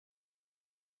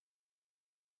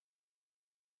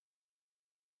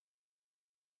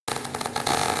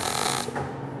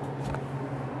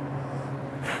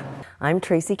I'm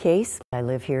Tracy Case. I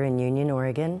live here in Union,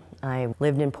 Oregon. I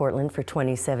lived in Portland for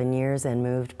 27 years and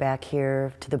moved back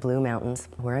here to the Blue Mountains,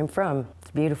 where I'm from.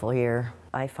 It's beautiful here.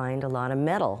 I find a lot of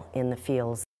metal in the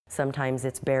fields. Sometimes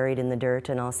it's buried in the dirt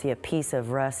and I'll see a piece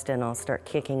of rust and I'll start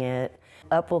kicking it.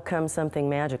 Up will come something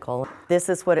magical. This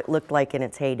is what it looked like in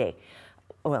its heyday.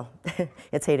 Well,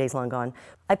 its heyday's long gone.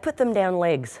 I put them down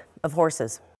legs of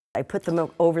horses. I put them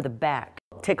over the back.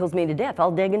 Tickles me to death. I'll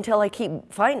dig until I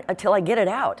get it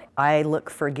out. I look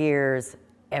for gears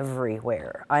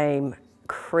everywhere. I'm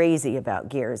crazy about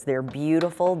gears. They're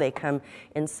beautiful. They come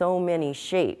in so many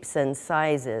shapes and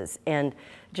sizes, and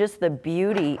just the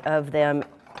beauty of them,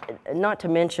 not to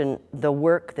mention the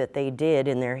work that they did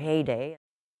in their heyday.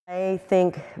 I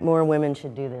think more women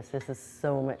should do this. This is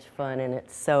so much fun and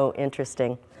it's so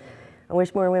interesting. I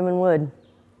wish more women would.